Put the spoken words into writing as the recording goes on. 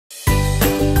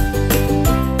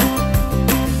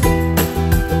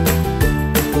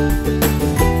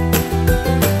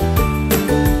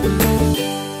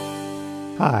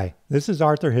Hi, this is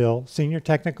Arthur Hill, Senior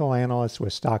Technical Analyst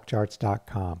with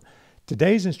StockCharts.com.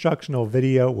 Today's instructional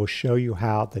video will show you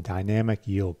how the dynamic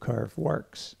yield curve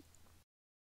works.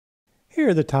 Here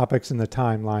are the topics in the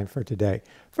timeline for today.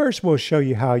 First, we'll show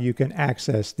you how you can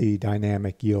access the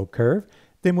dynamic yield curve.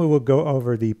 Then we will go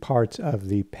over the parts of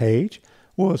the page.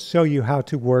 We'll show you how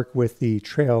to work with the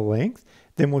trail length.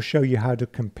 Then we'll show you how to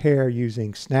compare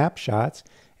using snapshots.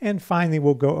 And finally,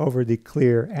 we'll go over the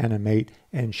clear, animate,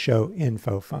 and show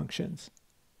info functions.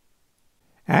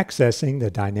 Accessing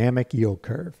the dynamic yield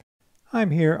curve.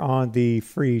 I'm here on the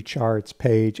free charts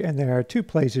page, and there are two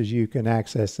places you can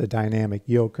access the dynamic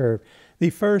yield curve.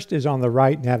 The first is on the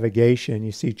right navigation.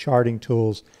 You see charting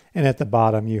tools, and at the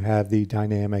bottom you have the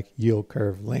dynamic yield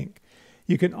curve link.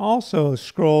 You can also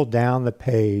scroll down the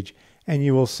page, and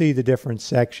you will see the different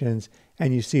sections,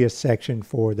 and you see a section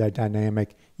for the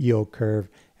dynamic yield curve,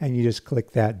 and you just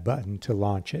click that button to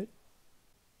launch it.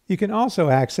 You can also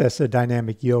access the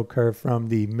dynamic yield curve from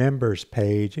the members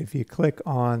page if you click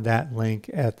on that link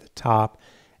at the top,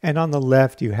 and on the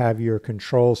left you have your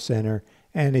control center,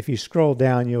 and if you scroll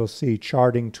down you'll see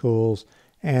charting tools,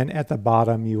 and at the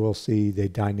bottom you will see the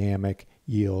dynamic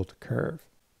yield curve.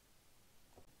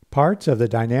 Parts of the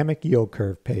dynamic yield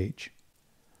curve page.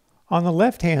 On the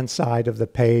left-hand side of the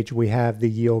page, we have the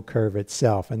yield curve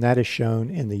itself, and that is shown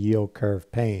in the yield curve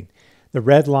pane. The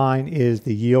red line is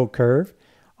the yield curve.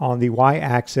 On the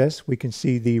y-axis, we can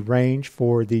see the range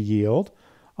for the yield.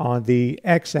 On the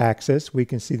x-axis, we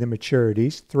can see the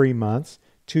maturities, 3 months,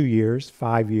 2 years,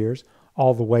 5 years,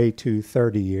 all the way to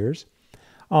 30 years.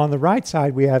 On the right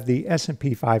side, we have the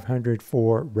S&P 500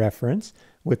 for reference,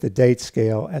 with the date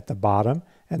scale at the bottom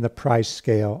and the price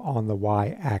scale on the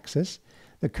y-axis.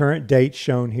 The current date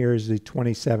shown here is the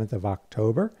 27th of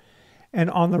October.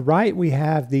 And on the right, we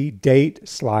have the date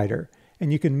slider,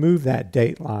 and you can move that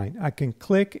date line. I can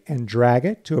click and drag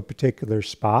it to a particular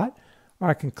spot, or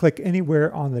I can click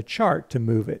anywhere on the chart to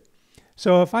move it.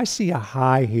 So if I see a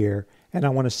high here and I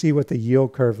want to see what the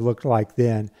yield curve looked like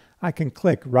then, I can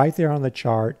click right there on the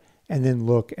chart and then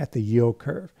look at the yield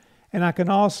curve. And I can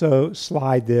also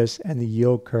slide this, and the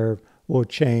yield curve will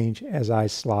change as I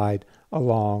slide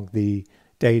along the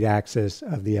date axis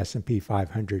of the S&P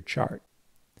 500 chart.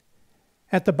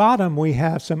 At the bottom, we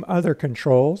have some other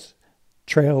controls: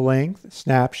 trail length,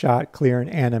 snapshot, clear, and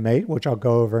animate, which I'll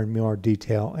go over in more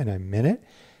detail in a minute.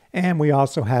 And we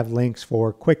also have links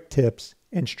for quick tips,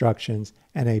 instructions,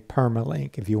 and a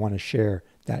permalink if you want to share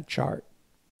that chart.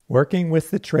 Working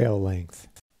with the trail length.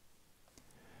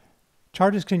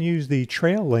 Chartists can use the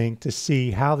trail length to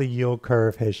see how the yield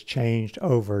curve has changed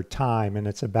over time, and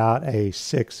it's about a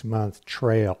 6-month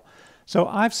trail. So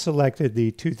I've selected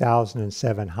the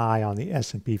 2007 high on the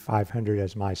S&P 500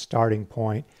 as my starting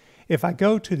point. If I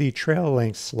go to the trail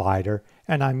length slider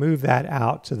and I move that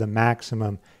out to the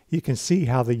maximum, you can see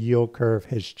how the yield curve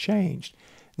has changed.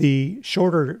 The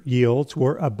shorter yields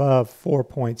were above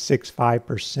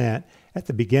 4.65% at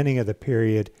the beginning of the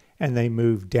period, and they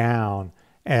moved down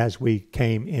as we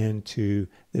came into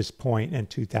this point in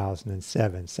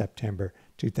 2007, September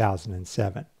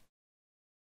 2007.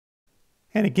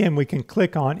 And again, we can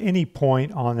click on any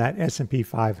point on that S&P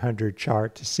 500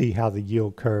 chart to see how the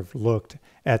yield curve looked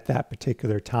at that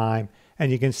particular time.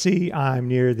 And you can see I'm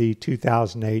near the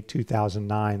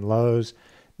 2008-2009 lows.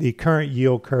 The current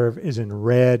yield curve is in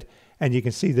red, and you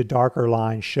can see the darker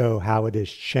lines show how it has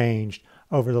changed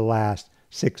over the last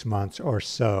 6 months or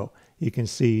so. You can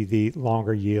see the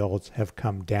longer yields have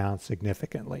come down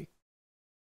significantly.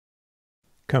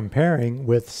 Comparing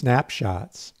with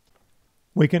snapshots.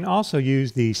 We can also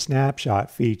use the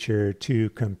snapshot feature to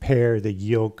compare the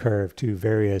yield curve to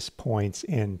various points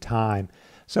in time.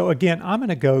 So again, I'm going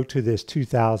to go to this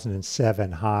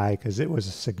 2007 high because it was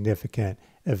a significant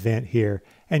event here.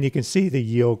 And you can see the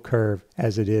yield curve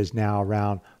as it is now,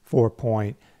 around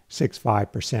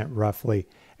 4.65% roughly.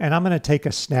 And I'm going to take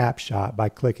a snapshot by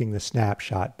clicking the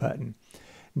snapshot button.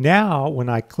 Now, when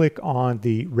I click on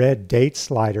the red date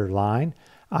slider line,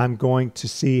 I'm going to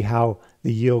see how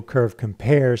the yield curve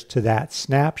compares to that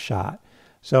snapshot.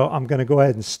 So I'm going to go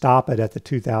ahead and stop it at the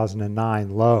 2009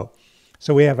 low.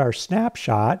 So we have our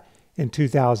snapshot in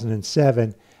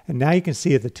 2007, and now you can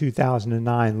see at the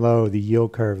 2009 low, the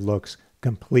yield curve looks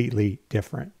completely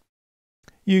different.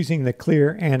 Using the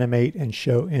clear, animate, and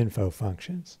show info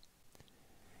functions.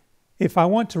 If I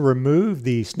want to remove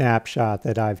the snapshot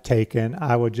that I've taken,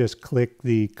 I would just click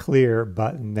the clear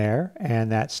button there,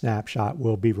 and that snapshot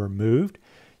will be removed.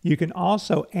 You can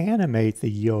also animate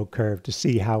the yield curve to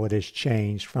see how it has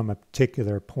changed from a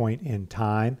particular point in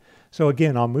time. So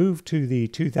again, I'll move to the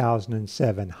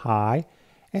 2007 high,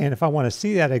 and if I want to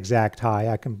see that exact high,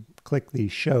 I can click the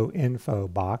Show Info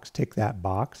box, tick that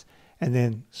box, and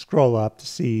then scroll up to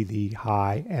see the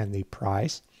high and the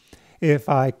price. If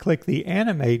I click the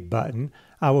Animate button,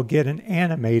 I will get an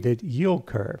animated yield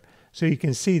curve. So you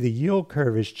can see the yield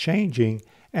curve is changing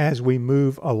as we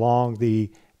move along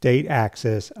the date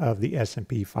axis of the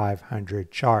S&P 500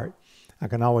 chart. I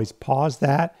can always pause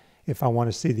that if I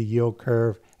want to see the yield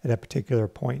curve at a particular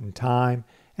point in time,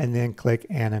 and then click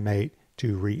Animate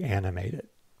to reanimate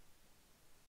it.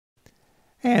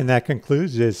 And that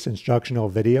concludes this instructional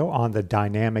video on the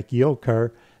dynamic yield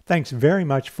curve. Thanks very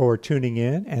much for tuning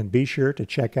in, and be sure to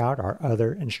check out our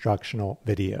other instructional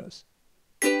videos.